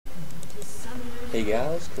Hey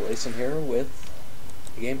guys, Gleason here with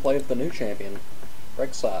the gameplay of the new champion,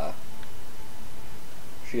 Rek'Sai.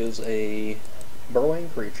 She is a burrowing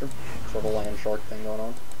creature, sort of land shark thing going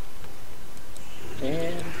on.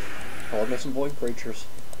 And I love me some void creatures.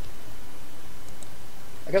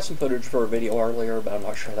 I got some footage for a video earlier, but I'm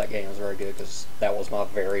not sure that game is very good because that was my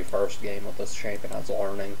very first game with this champion I was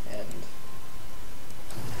learning, and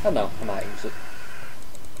I don't know, I might use it.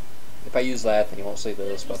 If I use that, then you won't see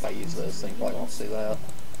this, but if I use this, then you probably won't see that.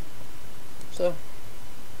 So,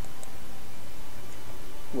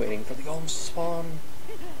 waiting for the golems to spawn.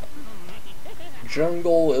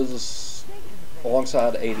 Jungle is,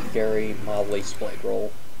 alongside AD carry, my least played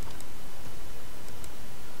role.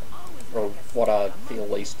 Or what I feel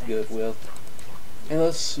least good with. And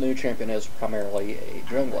this new champion is primarily a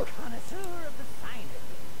jungler.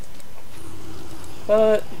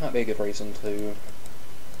 But, might be a good reason to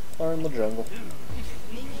learn the jungle.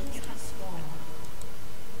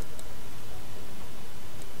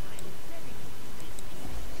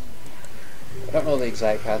 I don't know the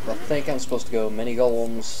exact path, but I think I'm supposed to go mini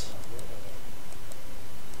golems,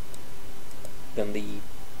 then the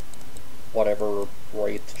whatever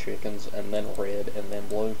wraith chickens, and then red, and then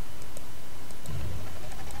blue.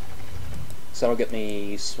 So that'll get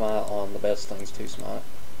me smite on the best things to smite.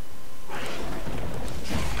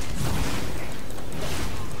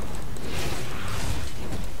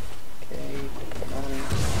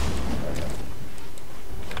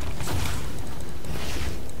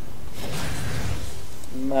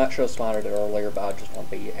 Might show smited it earlier, but I just want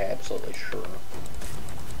to be absolutely sure.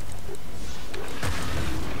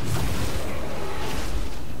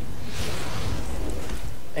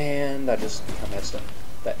 And I just messed up.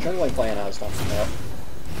 That jungling plan I was talking about.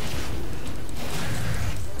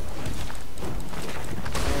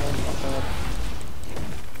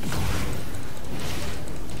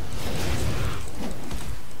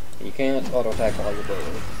 You can't auto attack while you're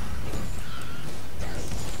burrowing.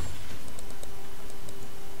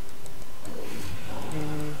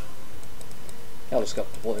 I'll just go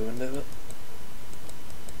blue and do it.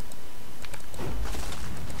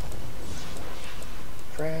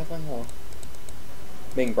 Traveling on.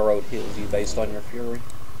 Being burrowed heals you based on your fury.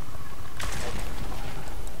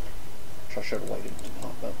 Which I should have waited to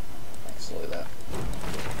pop up. Actually, that.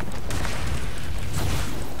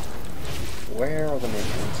 Where are the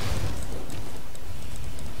minions?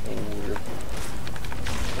 Being weird.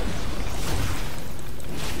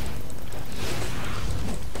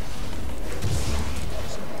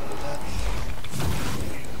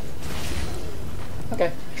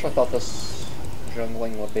 Okay, actually I thought this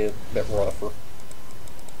jungling would be a bit rougher.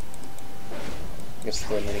 I guess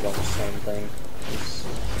the mini gun the same thing. It's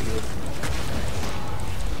good.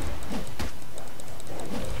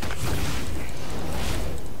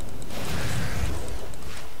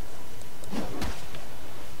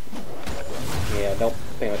 Yeah, don't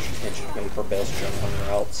pay much attention to me for best jungling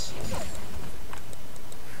routes.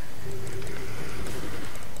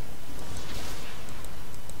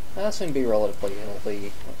 I seem to be relatively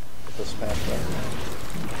healthy with this patch right now.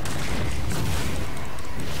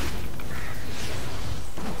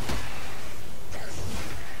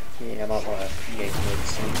 Yeah, I might want to gain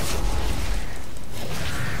medicine.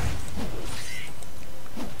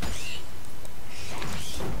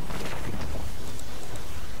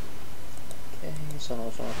 Okay, so I'm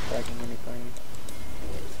not tracking anything.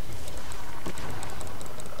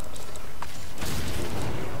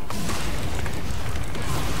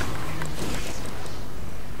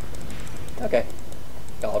 Okay.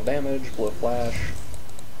 Got all damage, blue flash.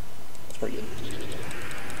 That's pretty good.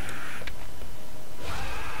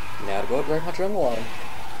 Now to go upgrade my jungle item.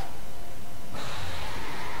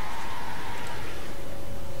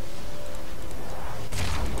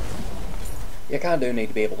 You kinda do need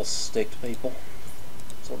to be able to stick to people.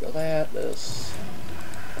 So we'll go that, this.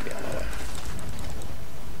 I'll be on my way.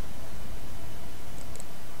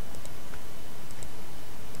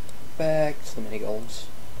 Back to the mini golems.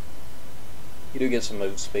 You do get some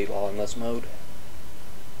move speed while in this mode.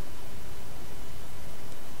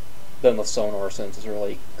 Then the sonar sense is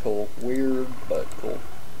really cool. Weird, but cool.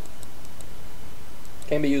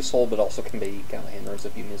 Can be useful, but also can be kind of hindrance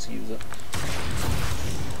if you misuse it.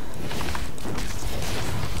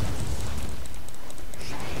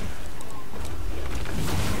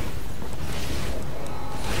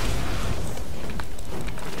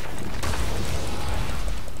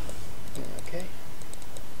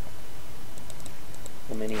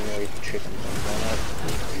 Mini wraith chicken going up.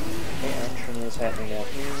 Okay, action is happening out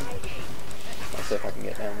here. Let's see if I can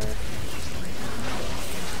get down there.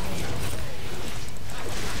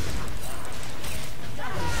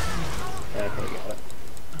 Okay, got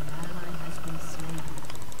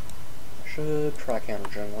counter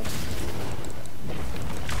jungling.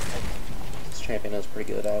 This champion is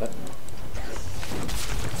pretty good at it.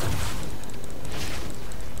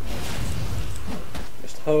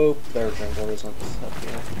 Just hope their jungler isn't up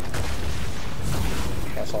here.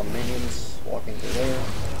 Cast on minions, walking through there.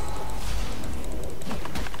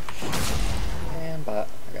 And bye.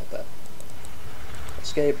 I got that.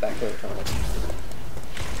 Escape, back to the tunnel.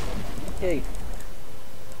 Yay.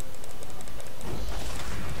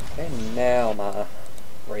 Okay, now my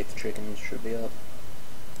Wraith chickens should be up.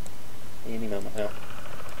 Any moment now.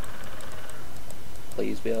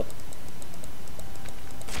 Please be up.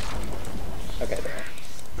 Okay, there.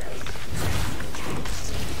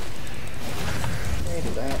 Okay, do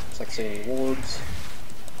that. It's like seeing wards.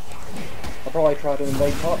 I'll probably try to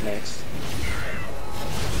invade top next.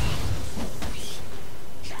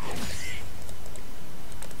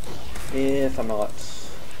 If I'm not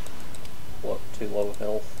too low of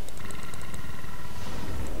health.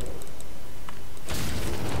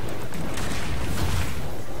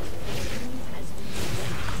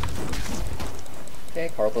 Okay,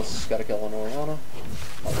 Karthus got a kill on Orianna.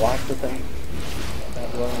 I like to think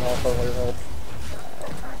that running off earlier help.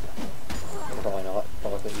 Probably not.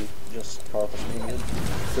 Probably just Karthus being good.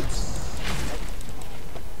 Oops.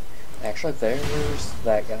 Actually, there's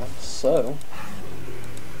that guy. So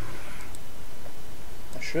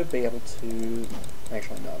I should be able to.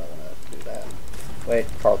 Actually, no, I don't want to do that. Wait,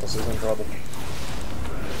 Karthus is in trouble.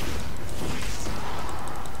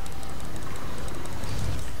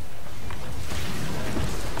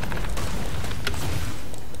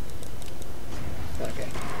 Okay.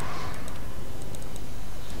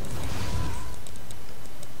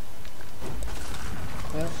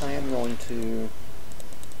 Well, I am going to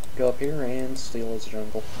go up here and steal his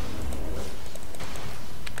jungle.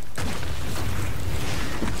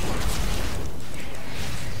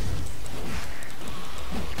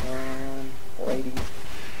 480.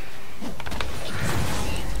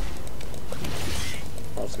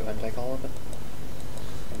 I'll just go ahead and take all of it.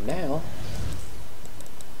 And now,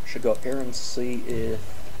 I should go up here and see if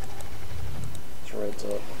this red's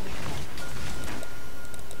up.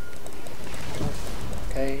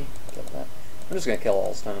 Okay, kill that. I'm just gonna kill all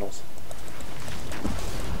his tunnels.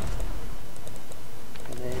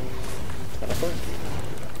 And then tunnel first.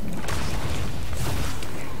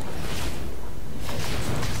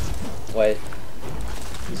 Wait,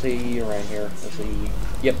 is he around here? Is he?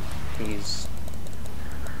 Yep, he's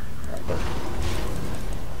right there.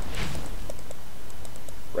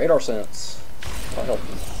 Radar sense. I'll help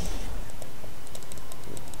you.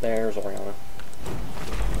 There's Orianna.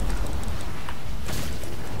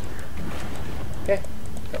 Okay,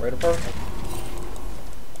 got rid of her.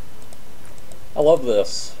 I love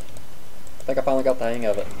this. I think I finally got the hang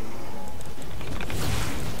of it.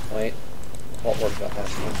 Wait, what word got that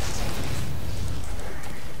one?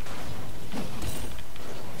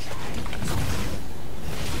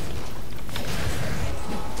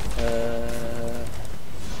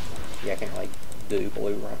 Yeah, I can't like do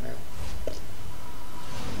blue right now.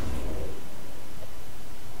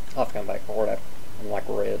 I'll have to come back for it. I'm like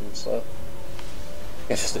red and stuff.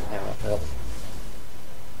 I just didn't have enough health.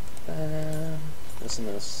 This and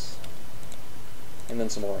this. And then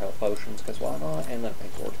some more health potions, because why not? And then a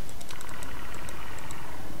pink sword.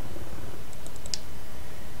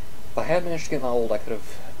 If I had managed to get my ult, I could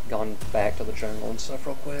have gone back to the jungle and stuff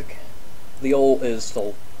real quick. The ult is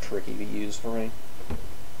still tricky to use for me.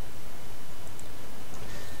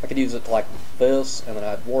 I could use it like this, and then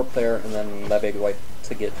I'd warp there, and then that'd be a good way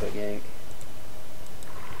to get to a gank.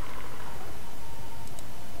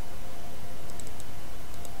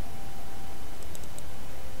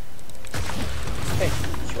 Okay,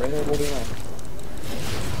 it's right there, we'll do that.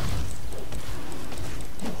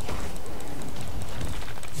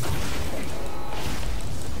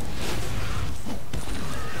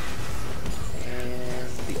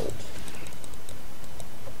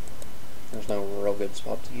 There's no real good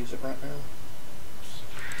spot to use it right now.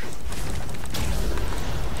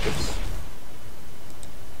 Oops.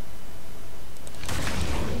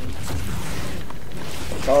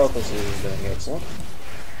 Karthus is doing excellent.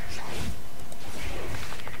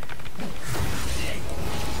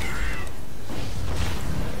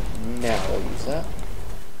 Now we'll use that.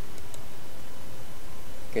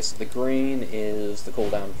 Okay, so the green is the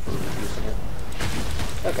cooldown for using it.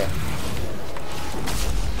 Okay.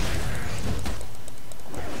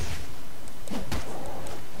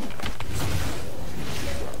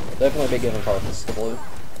 Definitely be giving Karthus the blue.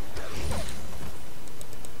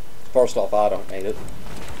 First off, I don't need it.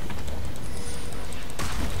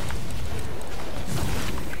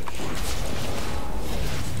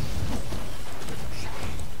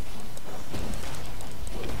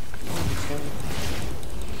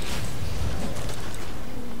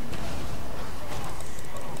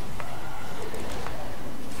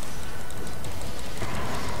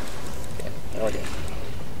 idea.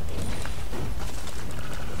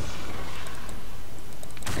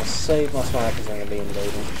 I'll save my smite because I'm going to be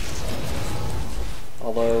invading.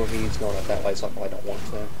 Although he's going up that way, so I probably don't want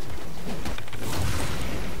to.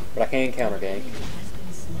 But I can counter gank.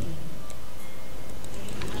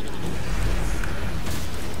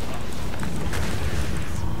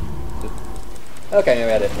 Okay,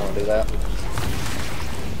 maybe I didn't want to do that.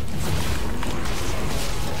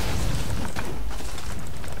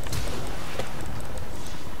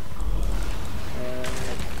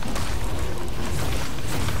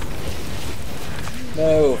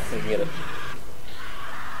 No, didn't get it.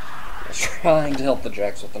 I was trying to help the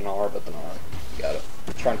Jax with the Gnar, but the Gnar got it.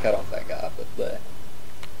 Trying to cut off that guy, but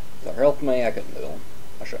if it helped me, I couldn't do him.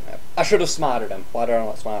 I shouldn't have. I should have smited him. Why did I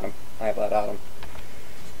not smite him? I have that item.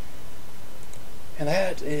 And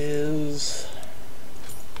that is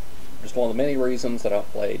just one of the many reasons that I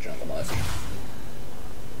don't play jungle much.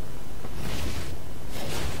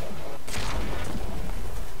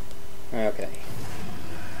 Okay.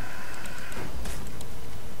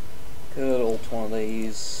 Good old one of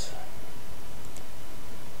these.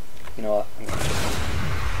 You know what? I'm gonna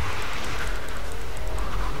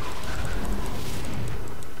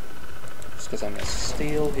just because I'm gonna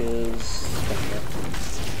steal his thing here.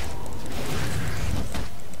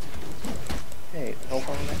 Okay, help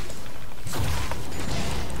on it.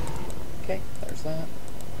 Okay, there's that.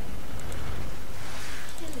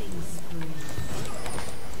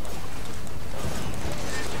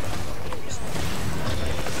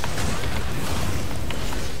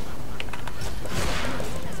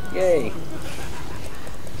 Yay!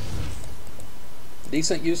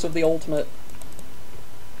 Decent use of the ultimate.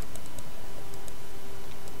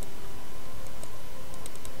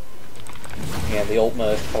 Yeah, the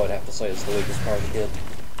ultimate, I would have to say, is the weakest part of the kit.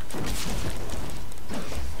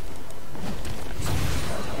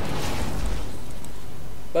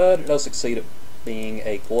 But it does succeed at being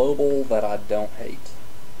a global that I don't hate.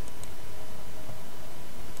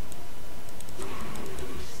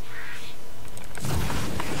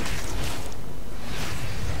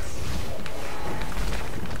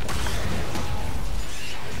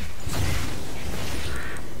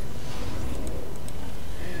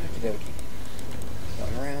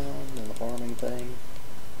 Going around in the farming thing.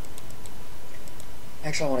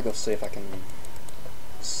 Actually, I want to go see if I can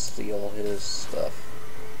steal his stuff.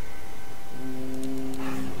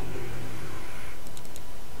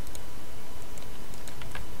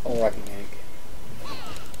 Or I can yank.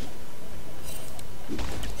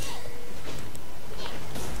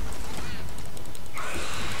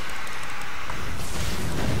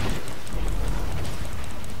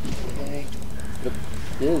 Okay.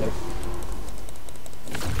 Ew.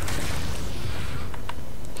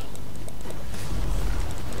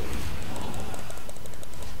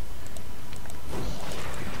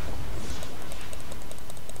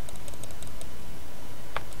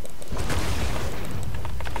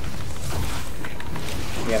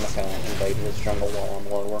 Yeah, I'm just gonna invade his jungle while I'm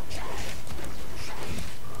lower.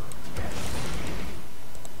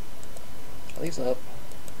 Are these up?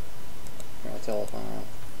 I'll tell if I...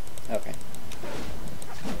 Okay.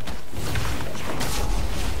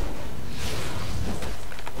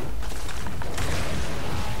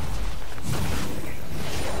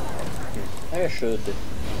 Maybe I should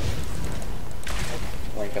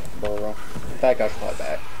link up the burrow. In fact, I should fly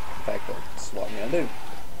back. In fact, that's what I'm gonna do.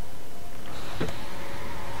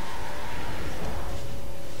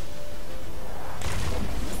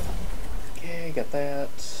 Okay, got that.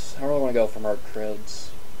 I really want to go for Merc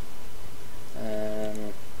Cribs.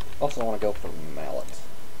 And also want to go for Mallet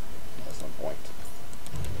at some point.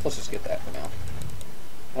 Let's just get that for now.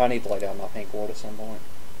 I need to lay down my pink ward at some point.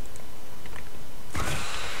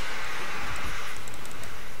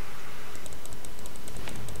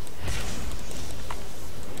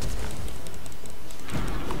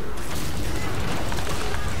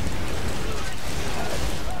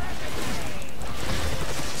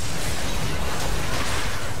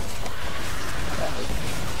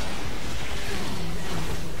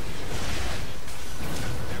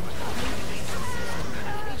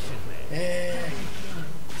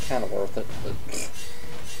 Kind of worth it, but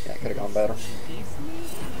yeah, it could have gone better.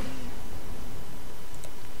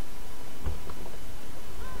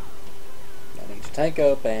 I need to tank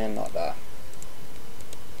up and not die.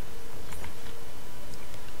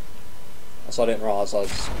 Also, I didn't realize I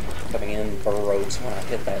was coming in burrows when I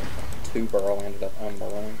hit that 2 burrow, I ended up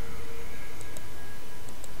unburrowing.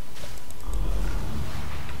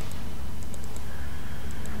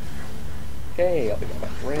 Okay, I'll be going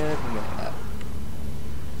back to red and getting that.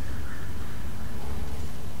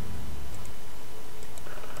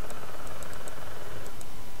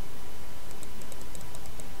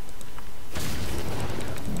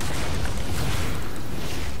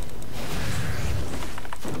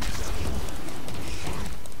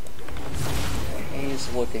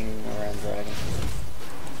 He's looking around dragon.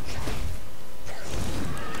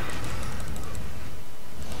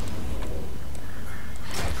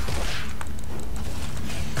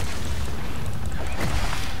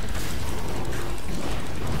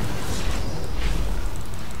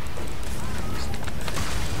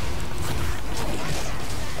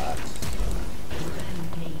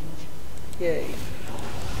 Yay.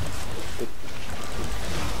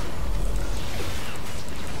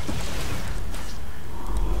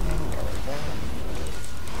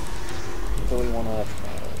 Do we want to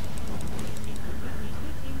try it?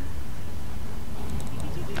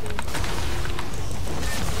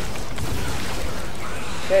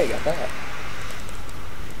 Okay, got that.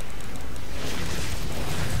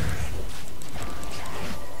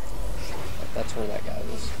 That's where that guy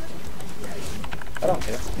is. I don't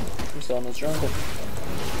care. I'm still in this jungle.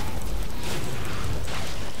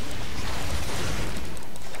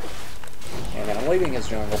 And I'm leaving his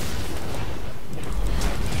jungle.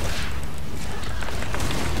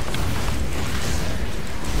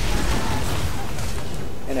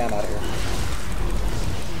 And now I'm out of here.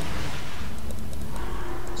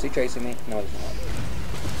 Is he chasing me? No, he's not.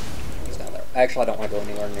 He's down there. Actually, I don't want to go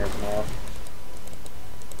anywhere near tomorrow.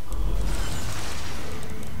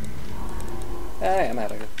 Hey, I'm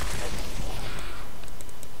out of here.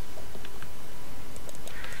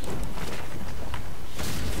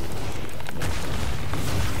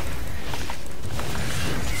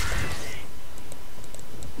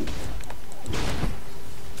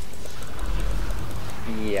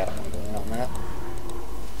 Yeah, I don't want to go in on that.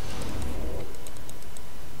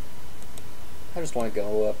 I just want to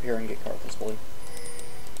go up here and get Karthus Blue.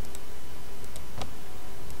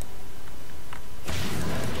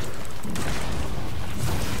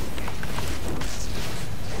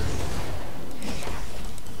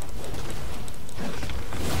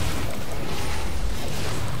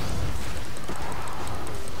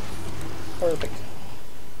 Perfect.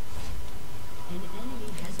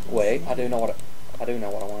 Wait, I do know what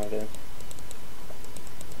I want to do.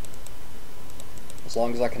 As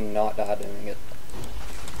long as I can not die doing it.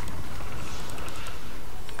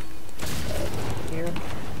 Here. And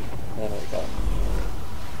then we go.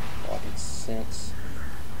 Oh, I can sense.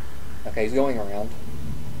 Okay, he's going around.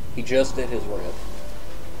 He just did his red.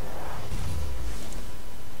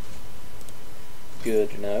 Good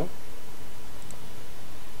to know.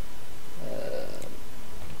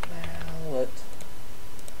 Mallet.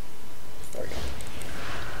 There we go.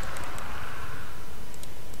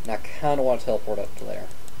 And I kind of want to teleport up to there.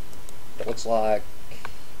 It looks like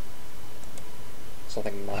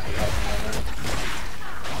something might be happening right now.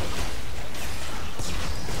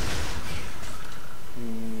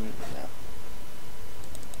 No.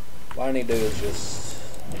 What I need to do is just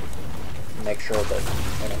make sure that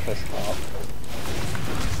I don't push him off.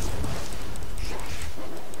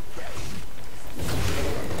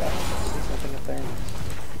 See something up there?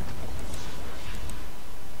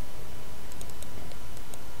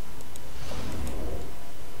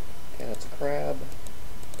 Okay, that's a crab.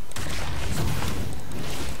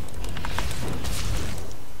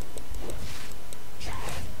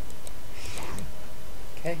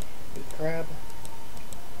 Okay, good crab.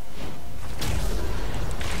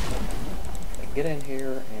 Get in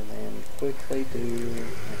here and then quickly do.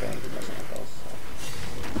 Okay, that's not else.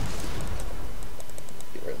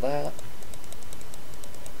 Get rid of that.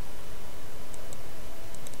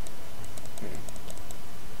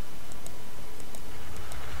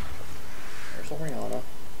 There's Oriana.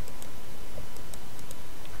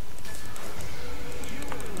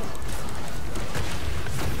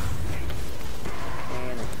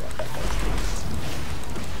 And we've got that there.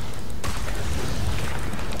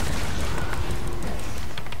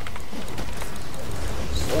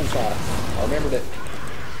 Slingshot. I remembered it.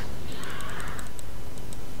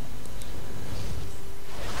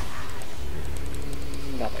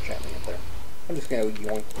 Not much happening up there. I'm just gonna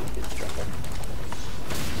yoink his jungle.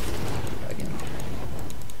 Again.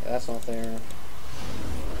 Yeah, that's not there.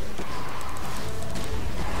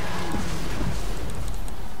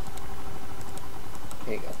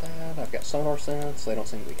 Okay, got that. I've got sonar sense. They don't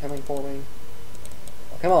seem to be coming for me.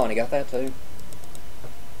 Oh, come on, he got that too.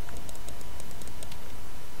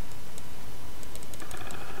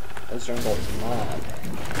 This jungle is mine.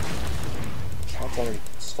 That's already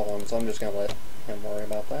stolen, so I'm just gonna let him worry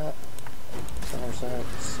about that. Sonar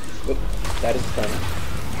sense. Oop, that is the thing.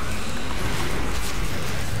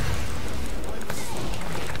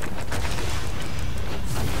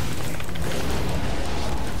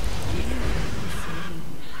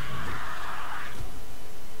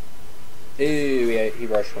 Ooh, he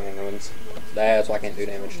rushed ring runs. That's why I can't do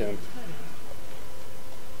damage to him.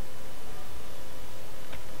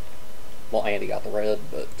 Well, Andy got the red,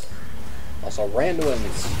 but also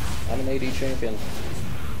randoms. I'm an AD champion.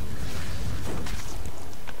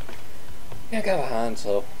 Yeah, I got behind,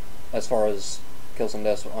 so as far as kills and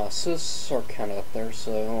deaths, my assists are kind of up there,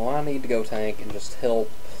 so I need to go tank and just help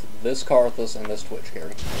this Karthus and this Twitch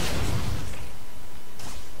carry.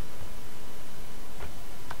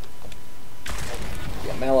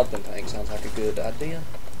 Yeah, Mallet and tank sounds like a good idea.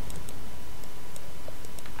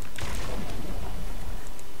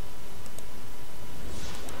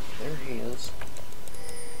 There he is.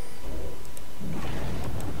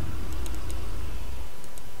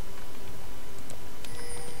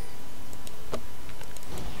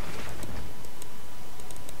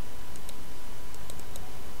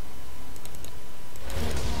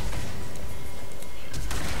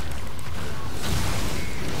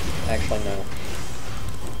 Actually, no.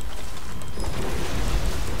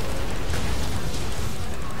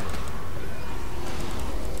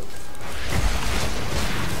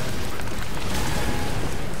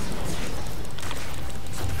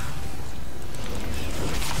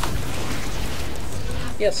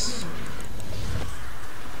 Yes.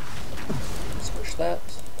 Let's push that.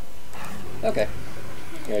 Okay.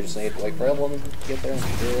 Yeah, I just need to wait for Evelyn to get there, and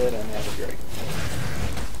she did, and that was great.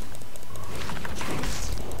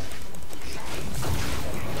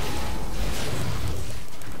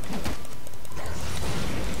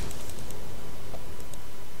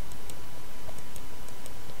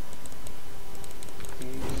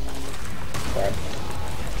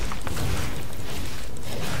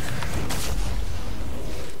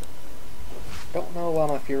 Don't know why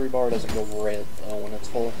my Fury bar doesn't go red though when it's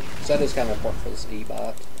full. Because that is kind of important for this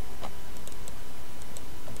E-bot.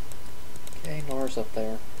 Okay, Nara's up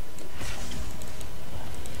there.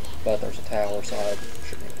 But there's a tower, so I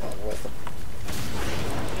shouldn't even bother with it.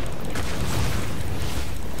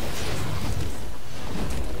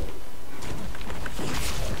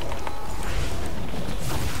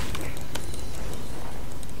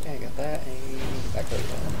 Okay, got that, and back there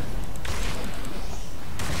down.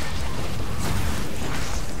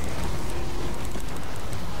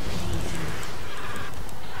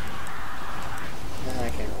 I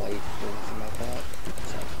can't really do anything about that.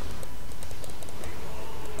 So.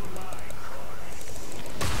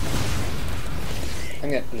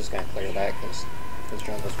 I'm just gonna clear that because his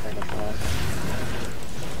jungle's pretty much gone.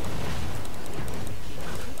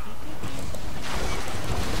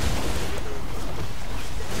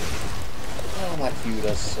 Oh, my Q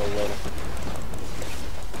does so little.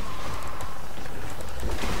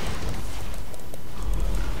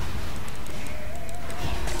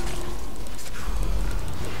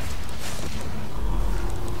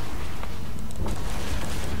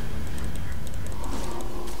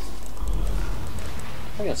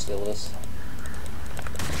 I'm gonna steal this.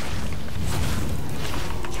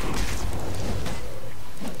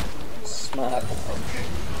 Smart approach.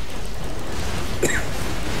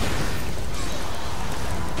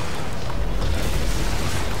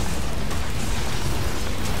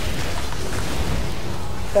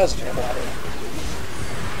 That was a terrible idea.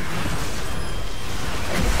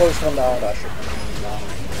 The first one died, I should have not.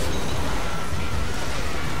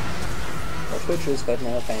 Or Twitches, but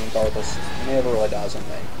no pain, Karthus never really dies in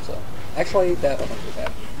main, so. Actually, that wasn't too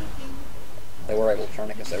bad. They were able to turn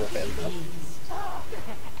it because they were fed enough.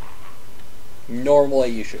 Normally,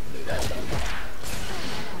 you shouldn't do that, though.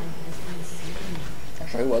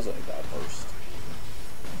 Actually, who was it who died first?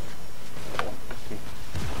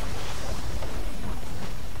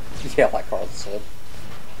 Yeah, like Karthus said.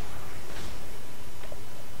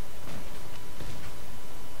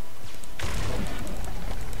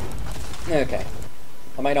 Okay.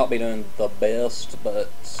 I may not be doing the best, but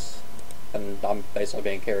and I'm basically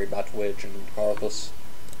being carried by Twitch and Karthus.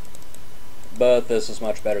 But this is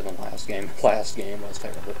much better than last game. Last game was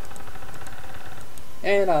terrible.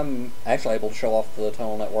 And I'm actually able to show off the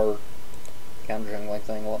Tunnel Network counterjungling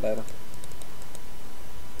thing a lot better.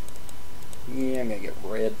 Yeah, I'm gonna get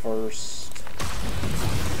red first.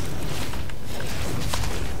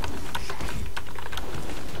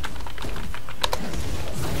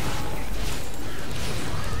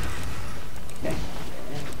 Okay.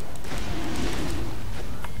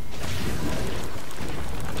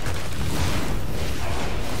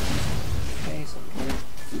 Okay, so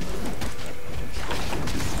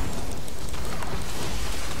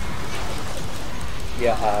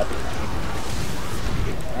yeah,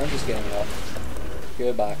 I'm just getting up.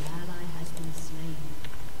 Goodbye.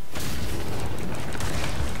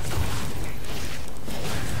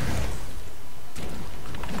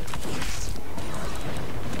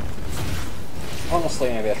 Honestly,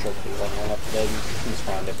 maybe I should do one up today. He's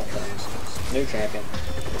trying different things. New champion.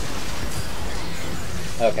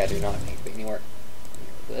 Okay, I do not need to be anywhere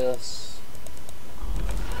near this.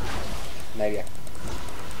 Maybe I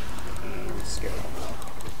can scare them.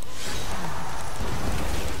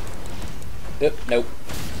 Oop, nope.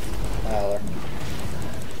 Oh,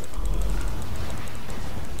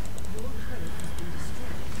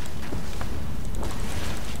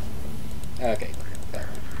 there. Okay, okay.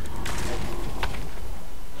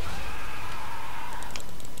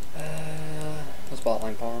 Let's bot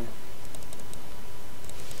lane farm.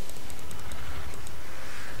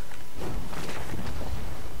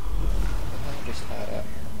 I'll just hide out here.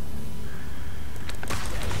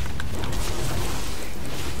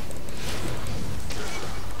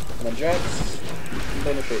 And then Jax,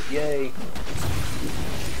 finish it, yay!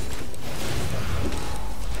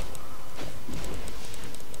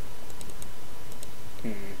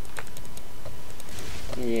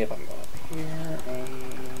 Yep, I'm going up here and...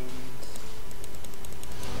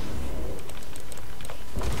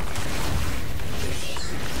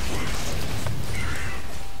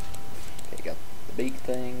 Okay, got the beak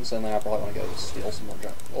things, and then I probably want to go steal some more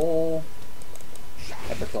jungle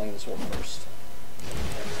after killing this one first.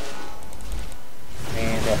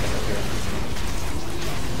 And up here.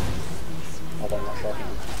 Although I'm not sure I can.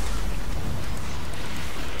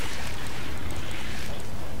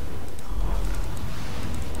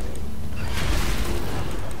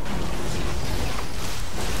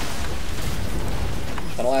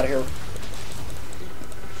 Tunnel out of here.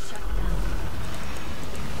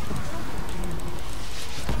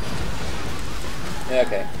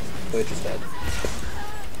 Okay, Twitch is dead.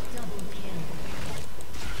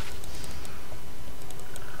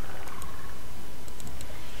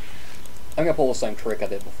 I'm gonna pull the same trick I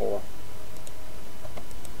did before.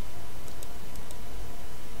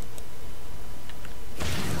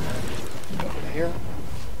 Go over here.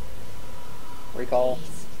 Recall.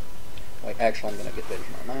 Wait, actually I'm gonna get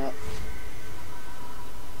vision on that.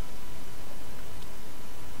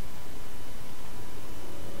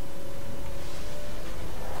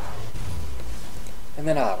 And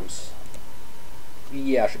then items.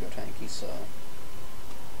 Yeah, I should go tanky, so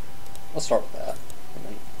let's start with that. And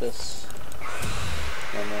then this.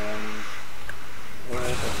 And then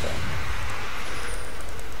okay.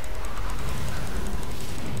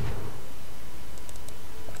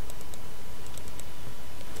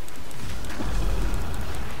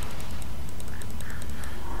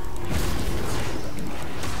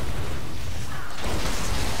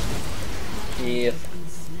 Yep.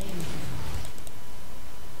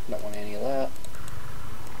 Don't want any of that.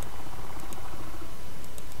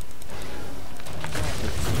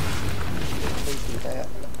 Please do that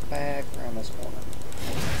in the back around this corner.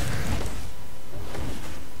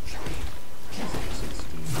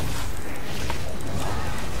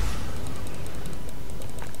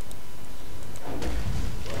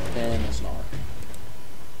 Then it's not.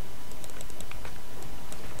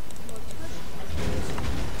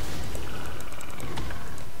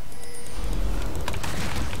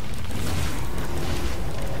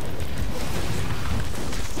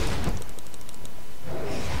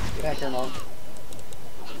 Get back here, Mom.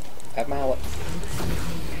 Have mallet.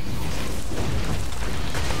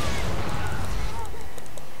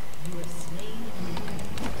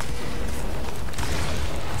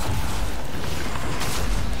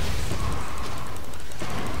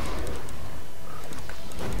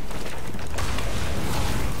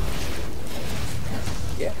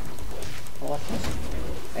 Yeah. I like this.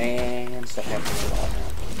 And stuff happens a lot now.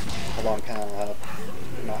 Although I'm kind of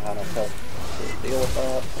not having enough health to deal with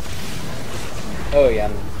that. Oh yeah,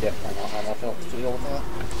 I'm definitely not having enough health to deal with that.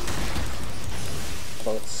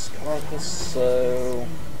 Although it's Carthus, so...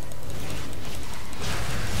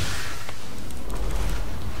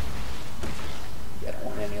 yeah, I don't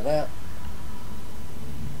want any of that.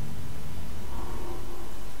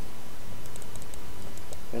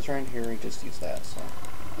 If it's right here, he just used that, so...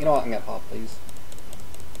 you know what, I'm gonna pop these.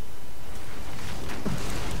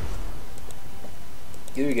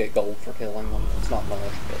 You do get gold for killing them. It's not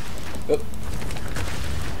much, but... oop.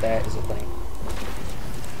 That is a thing.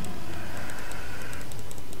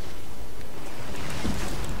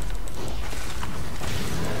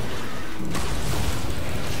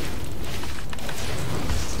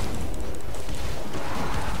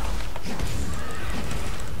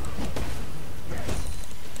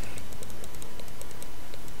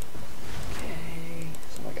 Okay,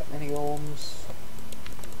 somebody got many golems.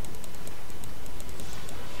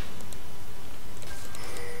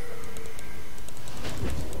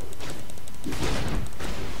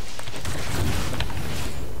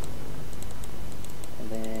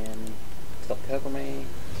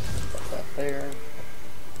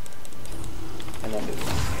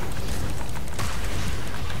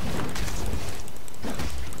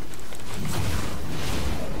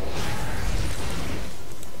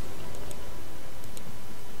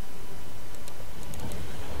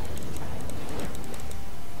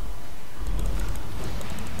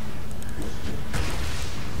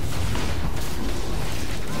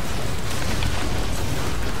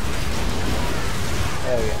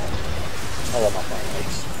 I love my frame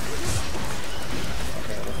rates.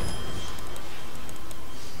 Okay.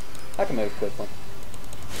 I can move quickly.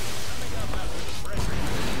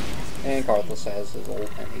 And Karthus has his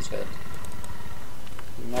ult, and he's dead.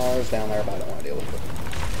 Mars down there, but I don't want to deal with it.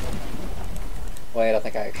 Wait, I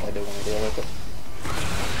think I actually do want to deal with it.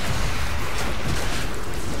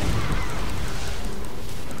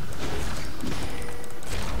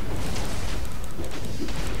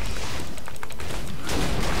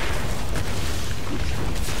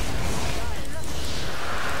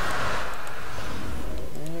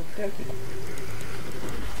 Okay.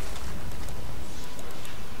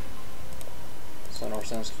 Sonar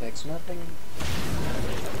sense affects nothing.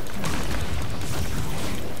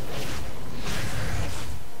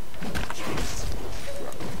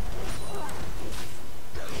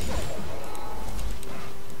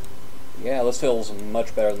 Yeah, this feels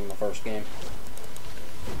much better than the first game.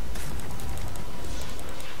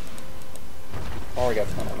 Already got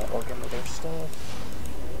Funnel Network into their stuff.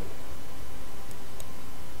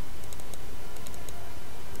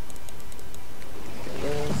 Get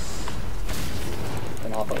this.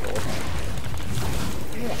 Then hop over with him.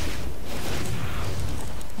 Yeah.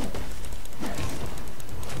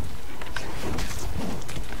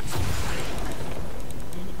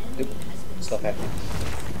 Oop. Stuff happening.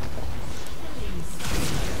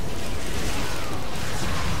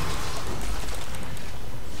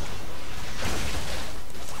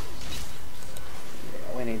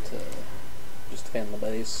 We need to just defend the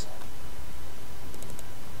base.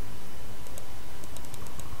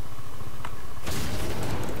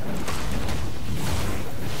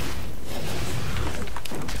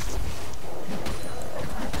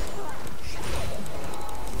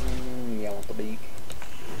 Yeah, I want the beak.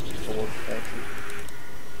 Forward protection.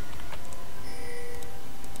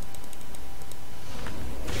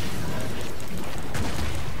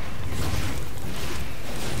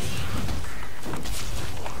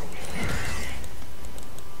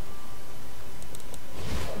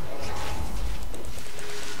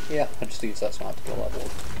 Yeah, I just use that snipe to kill that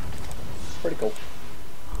board. Pretty cool.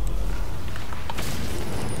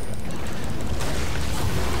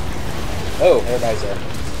 Oh, everybody's there.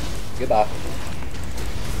 Goodbye.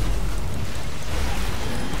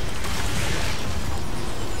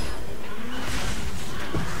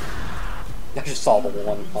 I just saw the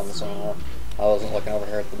one on the sonar. I wasn't looking over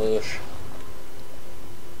here at the bush.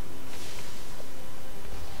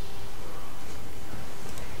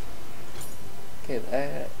 Okay,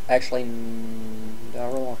 that actually, do I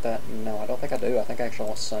really want that? No, I don't think I do. I think I actually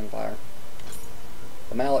want Sunfire.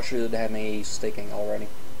 The mallet should have me sticking already.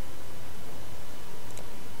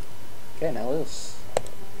 Okay, now this.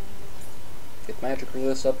 Get the magic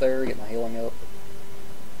resist up there, get my healing up.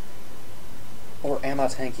 Or am I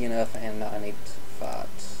tanky enough and I need to fight?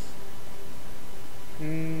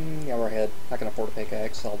 Yeah, we're ahead. I can afford a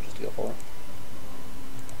pickaxe, so I'll just go for it.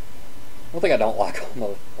 One thing I don't like on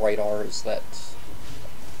the radar is that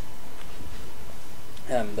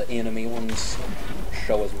the enemy ones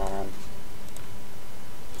show as mine.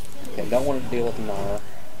 Okay, don't want to deal with Gnar.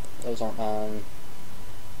 Those aren't mine.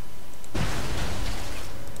 I'm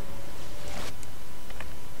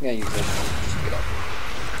gonna use this just to get up.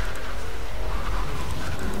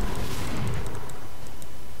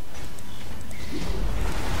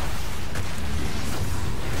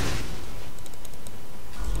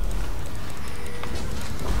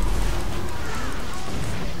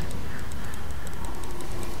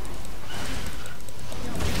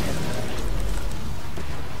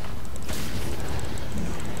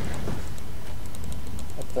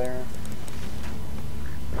 There.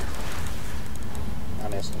 I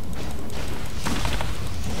missed him.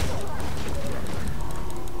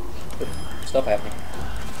 Stuff happening.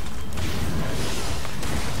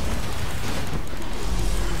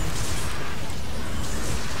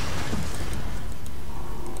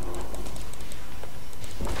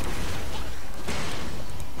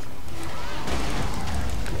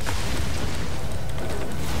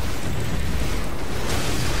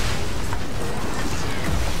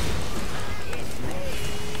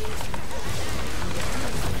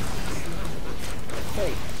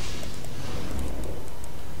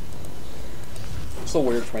 It's so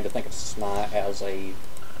weird for me to think of Smite as a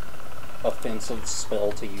offensive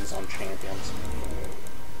spell to use on champions.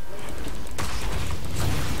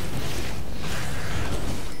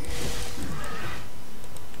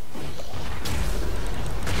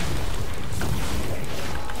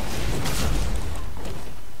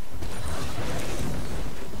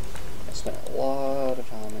 I spent a lot of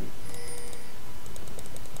time in.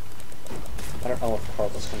 I don't know if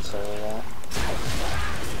Karthus can solo that.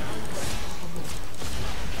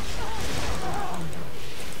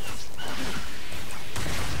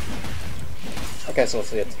 Okay, so it's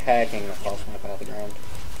the attacking that costs my path of ground.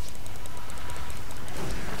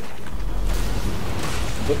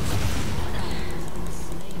 Whoops.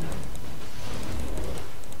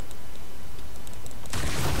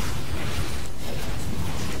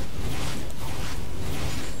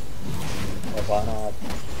 Why not?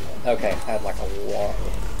 Okay, I had like a lot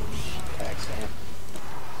of attacks there.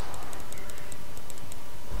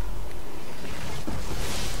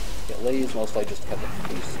 Get leaves, mostly just cut the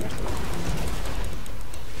piece.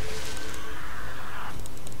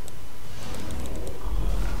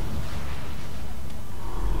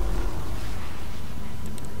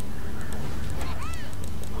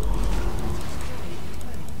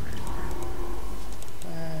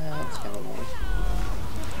 That's kind of nice.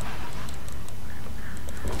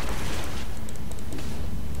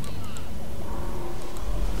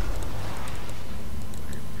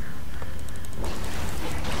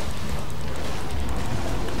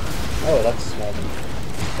 Oh, that's small.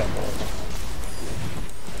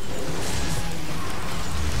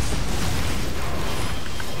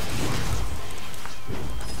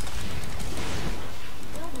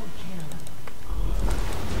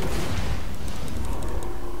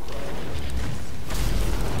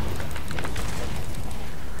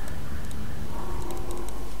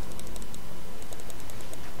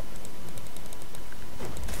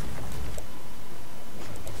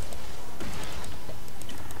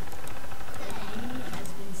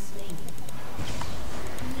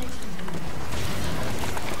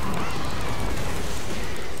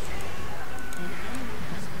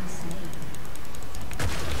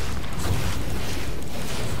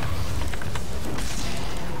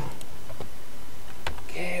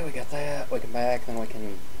 We got that, we can back, then we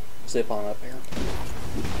can zip on up here.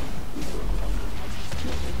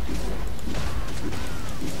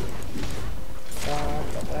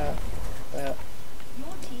 Got that, that.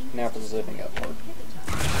 Now for zipping upward.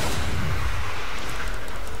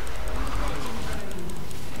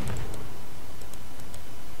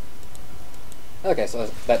 Okay, so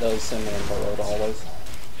that does send me in below to always.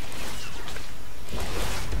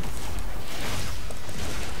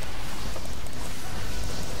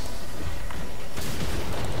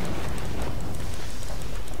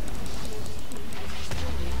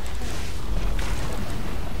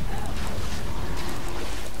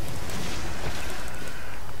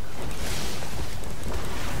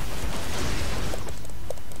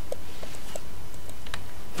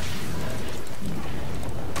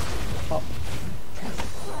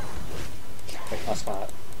 My spot.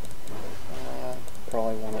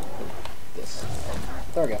 Probably want it for this.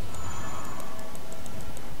 There we go.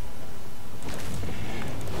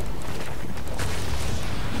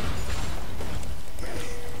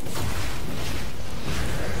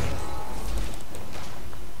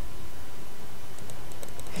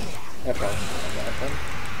 Okay.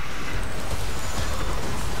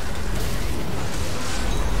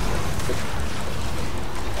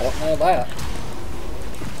 I don't know that.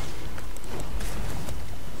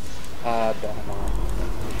 I don't know.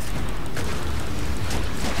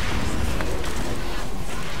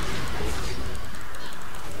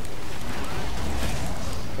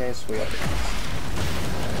 Okay, sweet.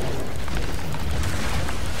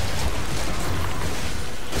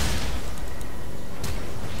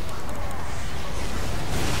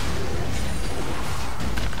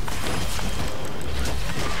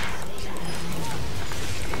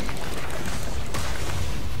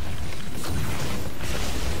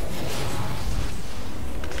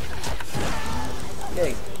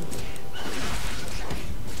 Yay.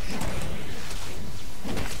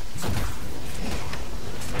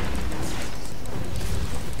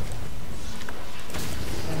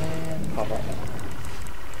 And pop right now.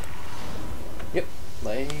 Yep,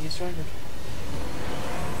 they surrendered.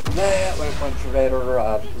 That went much better.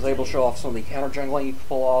 I was able to show off some of the counter jungling you can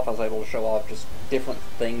pull off. I was able to show off just different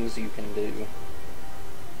things you can do.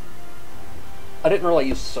 I didn't really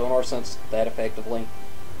use Sonar Sense that effectively,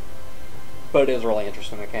 but it is a really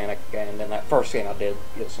interesting mechanic, and in that first game I did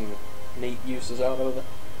get some neat uses out of it.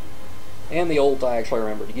 And the ult I actually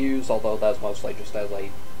remember to use, although that's mostly just as a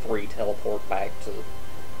free teleport back to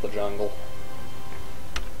the jungle.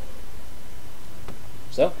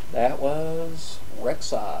 So, that was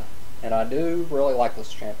Rek'Sai, and I do really like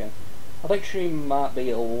this champion. I think she might be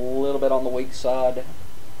a little bit on the weak side,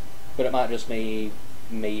 but it might just be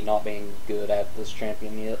me not being good at this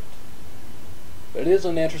champion yet. But it is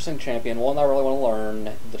an interesting champion, one I really want to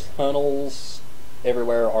learn. The tunnels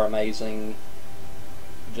everywhere are amazing.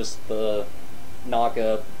 Just the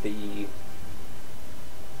knock-up, the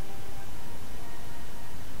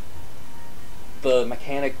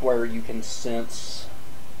mechanic where you can sense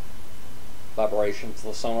vibrations,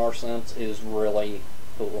 the sonar sense is really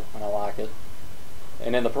cool, and I like it.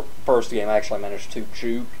 And in the first game, I actually managed to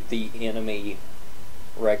juke the enemy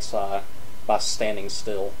Rek'Sai by standing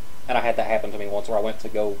still. And I had that happen to me once where I went to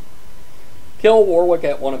go kill Warwick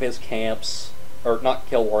at one of his camps. Or not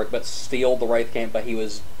kill Warwick, but steal the Wraith camp, but he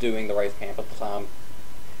was doing the Wraith camp at the time.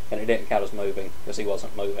 And it didn't count as moving, because he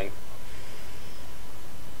wasn't moving.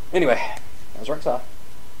 Anyway, that was Rek'Sai.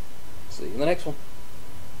 See you in the next one.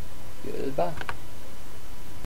 Goodbye.